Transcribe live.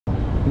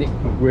Nick,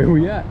 where are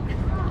we at?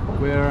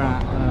 We're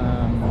at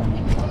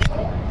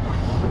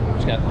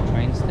Just got the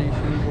train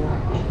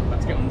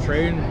station. let's get on the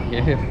train.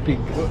 Yeah, big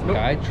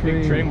sky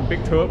train. Big train,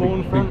 big turbo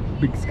in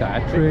front. Big sky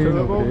train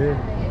over there.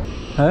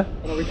 Huh?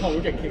 No, we can't,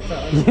 we'll get kicked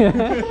out.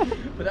 Yeah.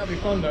 But that'd be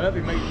fun though,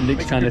 that'd be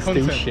Nick's trying to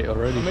steal shit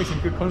already. We'll make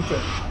some good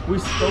content. We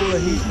stole a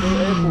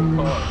Heathrow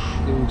airport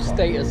car. Little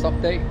status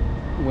update.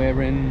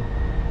 We're in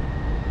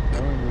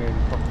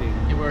fucking...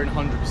 Yeah, we're in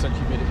 100%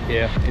 humidity.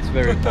 Yeah, it's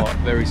very hot,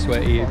 very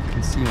sweaty. You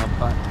can see my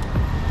back.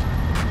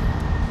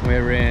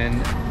 We're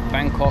in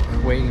Bangkok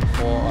waiting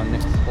for our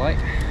next flight.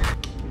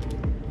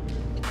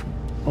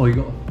 Oh, you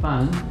got a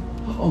fan?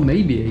 Oh,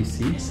 maybe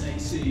AC. It's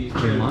AC.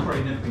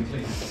 Probably never been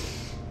cleaned.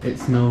 It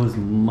smells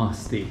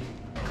musty.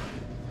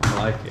 I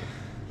like it.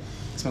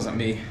 It smells like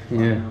me.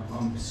 Yeah.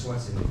 I'm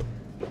sweating.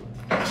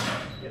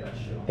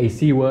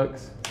 AC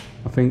works,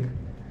 I think.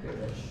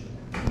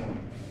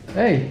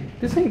 Hey,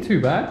 this ain't too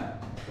bad.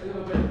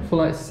 For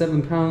like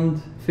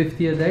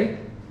 £7.50 a day.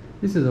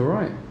 This is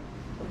alright.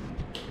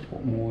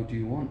 What more do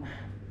you want?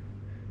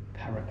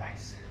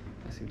 Paradise.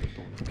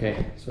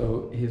 Okay,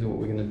 so here's what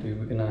we're gonna do.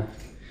 We're gonna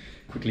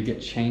quickly get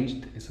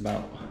changed. It's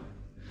about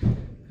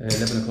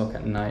 11 o'clock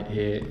at night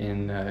here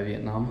in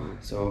Vietnam.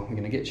 So we're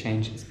gonna get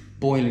changed. It's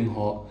boiling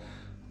hot.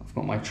 I've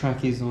got my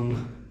trackies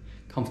on,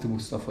 comfortable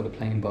stuff for the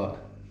plane, but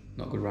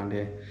not good around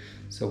here.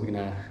 So we're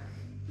gonna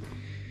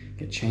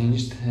get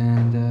changed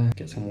and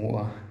get some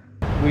water.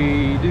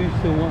 We do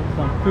still want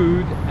some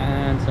food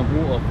and some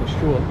water for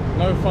sure.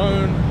 No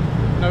phone,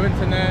 no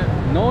internet.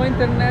 No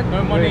internet,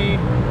 no money.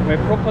 We're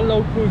proper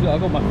locals. I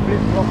got my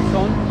flip-flops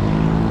on.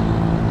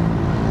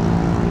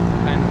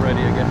 And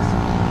ready, I guess.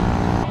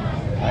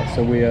 Alright,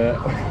 so we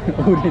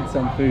ordered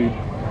some food.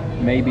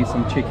 Maybe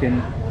some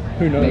chicken.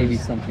 Who knows? Maybe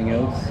something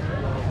else.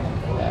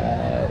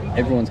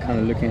 Everyone's kind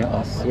of looking at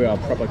us. We are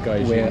proper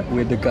gaijin.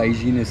 We're the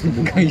gaijinest of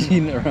the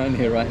gaijin around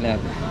here right now.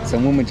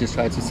 Some woman just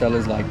tried to sell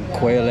us like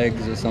quail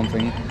eggs or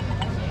something.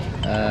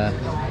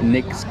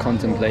 Nick's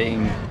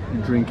contemplating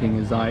drinking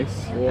his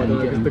ice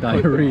and getting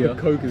diarrhea.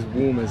 The Coke is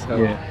warm as hell.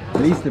 Yeah,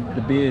 at least the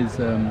beer is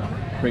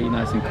pretty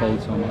nice and cold,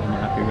 so I'm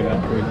happy with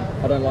that. Really.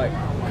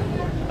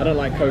 I don't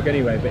like Coke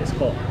anyway, but it's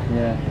hot.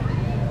 Yeah,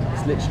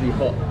 it's literally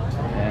hot.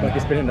 Yeah. Like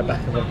it's been in the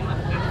back of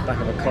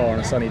a car on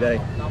a sunny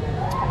day.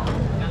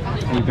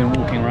 We've been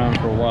walking around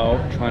for a while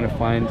trying to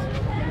find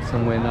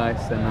somewhere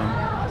nice, and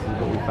this is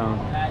what we found.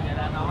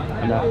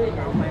 And that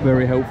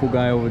very helpful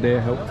guy over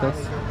there helped us.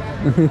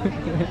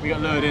 We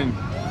got lured in.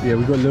 Yeah,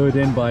 we got lured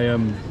in by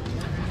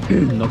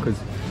knockers.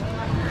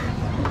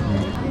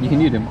 You can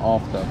use them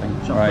after, I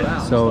think.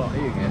 Alright,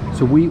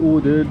 so we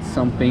ordered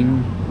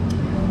something.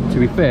 To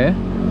be fair,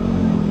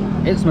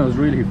 it smells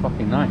really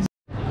fucking nice.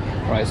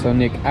 Right, so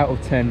Nick, out of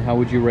 10, how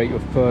would you rate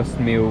your first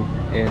meal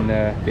in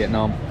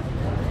Vietnam?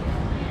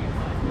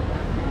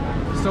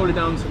 Solely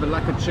down to the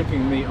lack of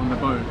chicken meat on the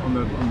bone, on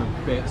the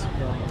bits.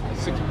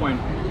 6.5.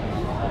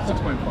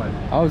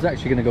 I was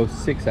actually gonna go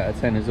 6 out of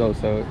 10 as well.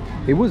 So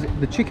it was,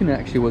 the chicken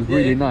actually was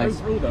really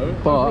nice. Overall though,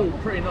 but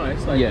pretty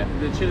nice. Like, yeah,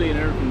 the chili and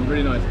everything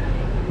really nice.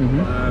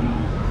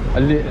 A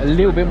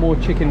little bit more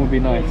chicken would be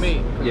nice. More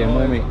meat. Yeah,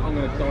 more meat. I'm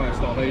gonna die of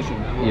starvation.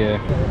 Yeah.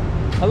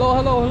 Hello,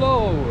 hello,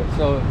 hello.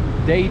 So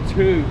day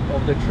 2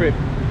 of the trip,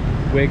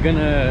 we're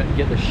gonna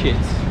get the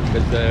shits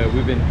because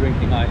we've been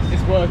drinking ice.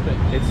 It's worth it.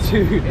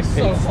 It's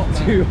so hot.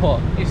 Too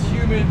hot. It's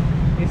humid.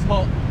 It's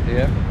hot.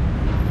 Yeah.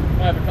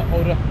 I have a cup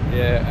holder.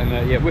 Yeah, and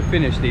yeah, we've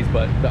finished these,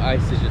 but the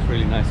ice is just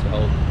really nice to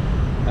hold.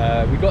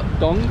 We got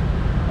dong.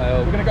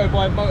 We're gonna go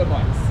buy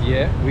motorbikes.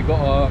 Yeah,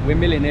 we're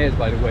millionaires,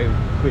 by the way.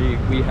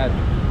 We had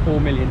 4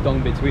 million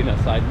dong between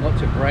us. Not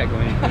to brag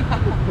or anything,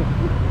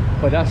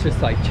 but that's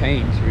just like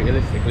change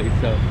realistically.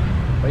 So,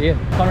 but yeah,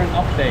 current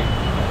update.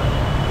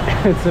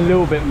 It's a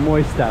little bit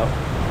moist out,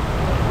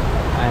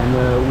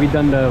 and we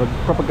done the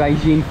proper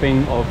gaijin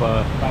thing of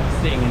like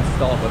sitting in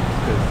Starbucks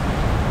because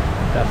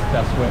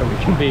that's where we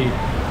can be.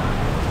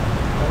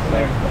 So,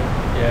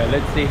 yeah,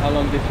 let's see how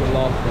long this will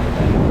last, and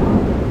then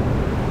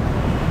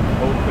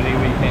hopefully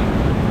we can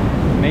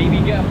maybe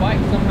get a bike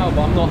somehow.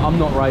 But I'm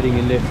not riding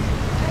in this.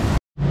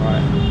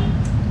 Right,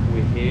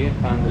 we're here.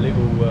 Found a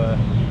little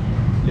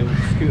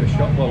scooter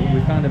shop. Well,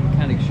 we found a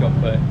mechanic shop,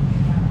 but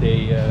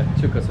they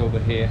took us over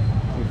here.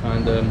 We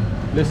found a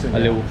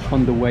little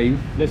Honda Wave,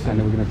 and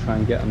then we're going to try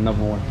and get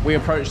another one. We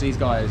approached these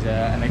guys,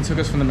 yeah, and they took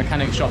us from the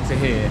mechanic shop to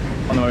here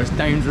on the most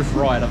dangerous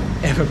ride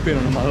I've ever been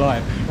on in my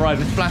life.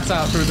 Riding flat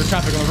out through the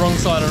traffic on the wrong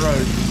side of the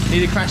road.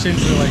 Nearly crashed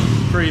into like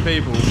 3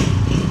 people.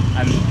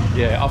 And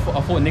yeah, I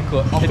thought Nick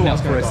got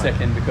kidnapped for a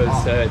second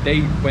because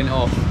they went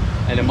off,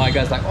 and then my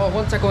guy's like, oh,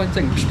 one second.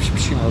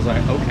 I was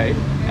like, okay.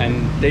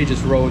 And they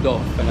just rolled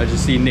off, and I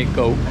just see Nick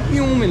go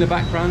in the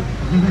background.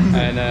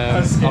 And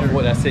I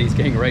thought that's it, he's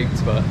getting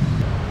raped, but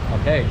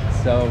okay.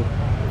 So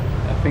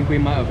I think we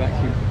might have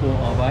actually bought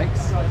our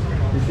bikes.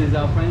 This is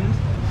our friend.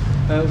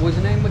 What's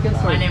your name again?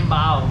 Sorry. My name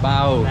Bao.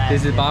 Bao.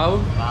 This is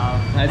Bao.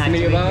 Nice to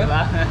meet you, Bao.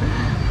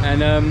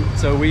 And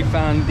so we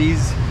found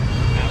these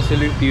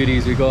absolute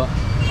beauties. We got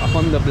a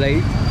Honda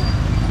Blade,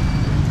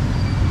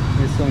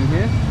 this one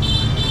here,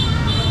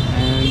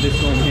 and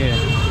this one here.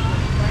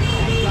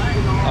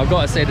 I've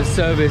got to say the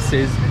service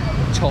is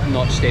top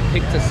notch. They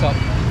picked us up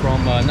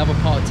from another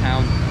part of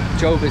town,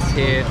 drove us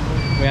here.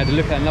 We had to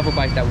look at another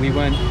bike that we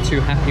weren't too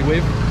happy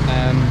with,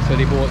 so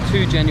they bought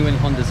 2 genuine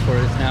Hondas for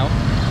us now.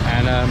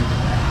 And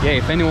yeah,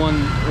 if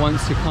anyone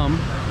wants to come,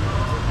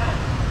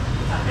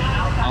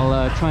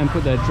 I'll try and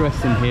put the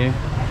address in here.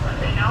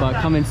 But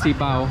come and see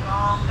Bao.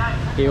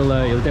 He'll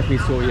definitely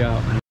sort you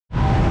out.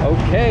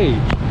 Okay,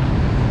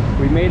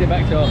 we made it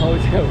back to our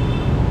hotel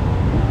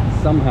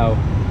somehow.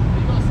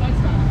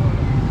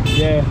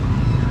 Yeah.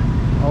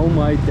 Oh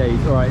my days.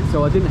 All right,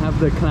 so I didn't have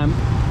the clamp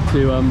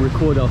to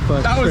record our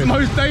first That was trip. the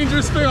most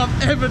dangerous thing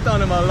I've ever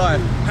done in my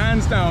life,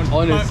 hands down.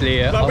 Honestly,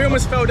 yeah. Like we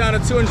almost fell down a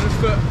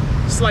 200-foot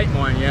slate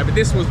mine, yeah, but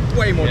this was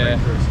way more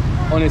dangerous.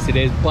 Honestly,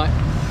 there's but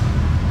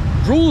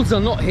rules are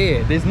not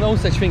here. There's no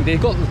such thing.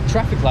 They've got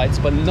traffic lights,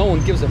 but no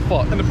one gives a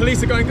fuck. And the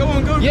police are going, go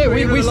on, go. Yeah,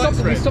 we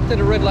stopped at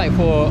a red light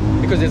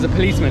because there's a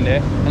policeman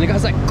there, and the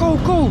guy's like, go,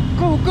 go,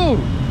 go, go.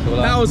 So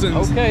like,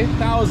 thousands, okay,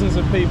 thousands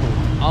of people.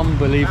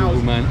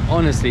 Unbelievable, man.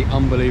 Honestly,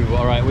 unbelievable.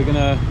 All right, we're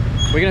gonna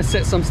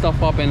set some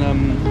stuff up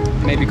and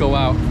maybe go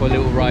out for a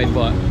little ride,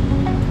 but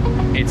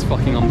it's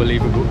fucking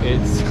unbelievable.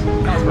 It's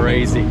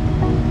crazy.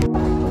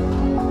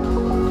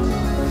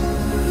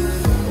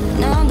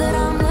 Now that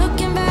I'm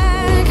looking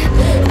back,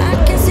 I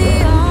can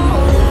see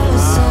all the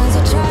signs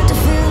I tried to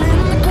fill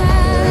in the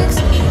cracks.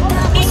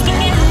 That was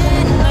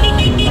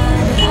fading, I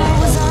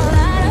was all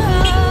out of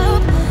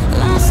hope,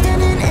 lost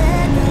in an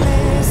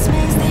endless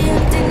maze. The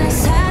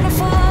emptiness had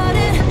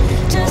afforded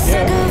just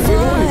like a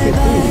void,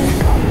 but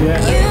you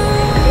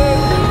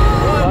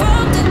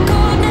broke the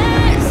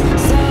coldness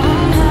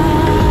somehow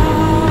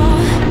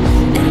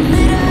and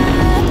lit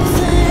up a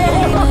flame.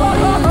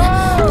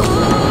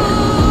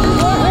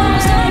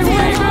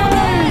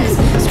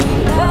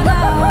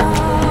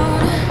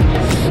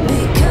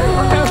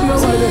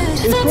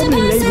 It's probably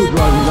labeled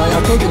wrong. Like I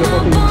told you the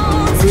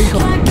fucking green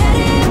card.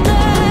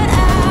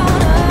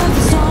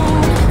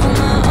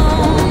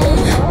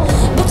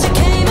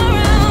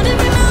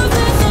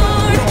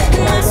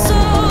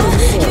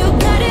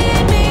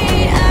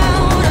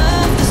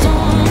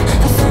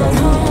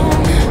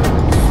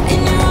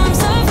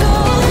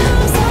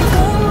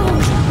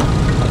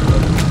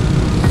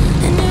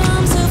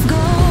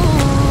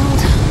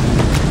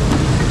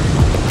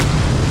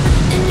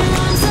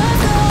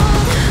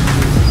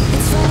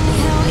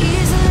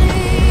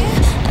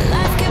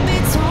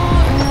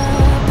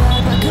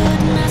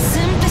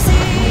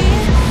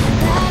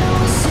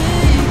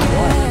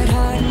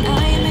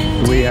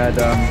 We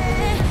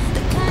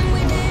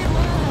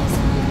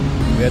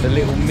had a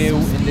little meal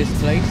in this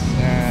place.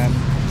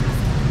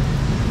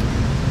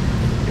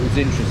 It was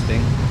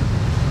interesting.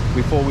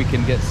 We thought we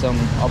can get some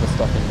other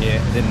stuff in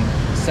here. Then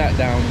sat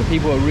down. The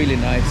people were really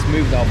nice.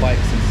 Moved our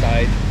bikes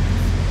inside,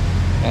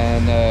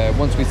 and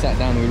once we sat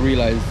down, we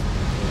realized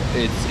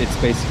it's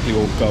basically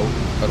all goat.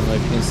 I don't know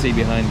if you can see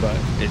behind, but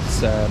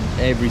it's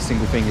every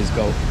single thing is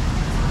goat.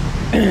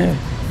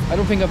 I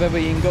don't think I've ever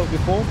eaten goat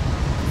before.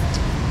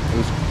 It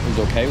was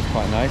okay. It was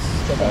quite nice.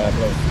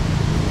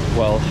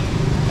 Well,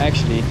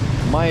 actually,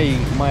 my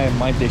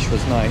dish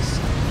was nice.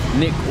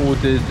 Nick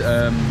ordered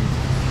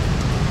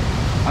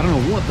I don't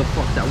know what the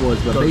fuck that was,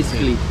 but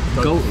basically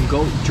goat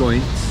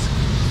joints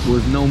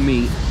with no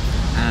meat,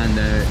 and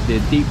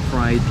they're deep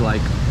fried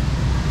like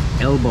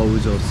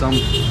elbows or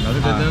something. No,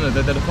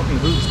 they're the fucking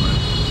hooves, man.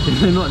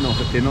 they're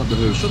not the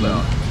hooves. Sure they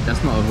are.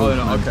 That's not a hoof. Oh,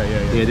 no, okay,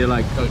 yeah. Yeah, they're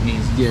like goat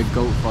knees. Yeah,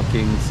 goat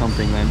fucking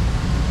something, man.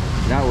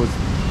 That was.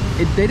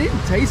 They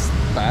didn't taste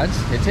bad.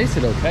 It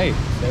tasted okay,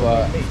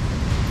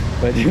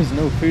 but there was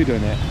no food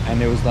on it,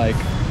 and it was like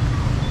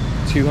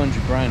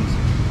 200 grand.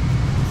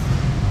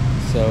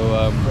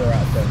 So 4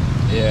 out of 10.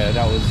 yeah,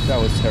 that was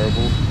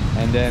terrible.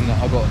 And then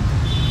I got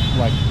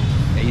like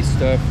a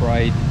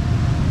stir-fried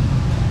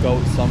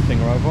goat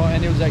something or other,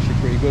 and it was actually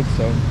pretty good.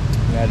 So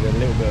we had a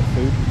little bit of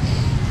food,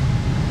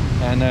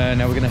 and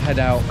now we're gonna head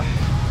out,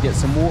 get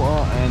some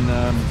water, and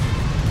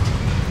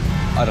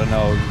I don't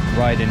know,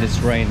 ride in this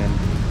rain and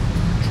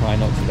try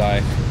not to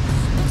die.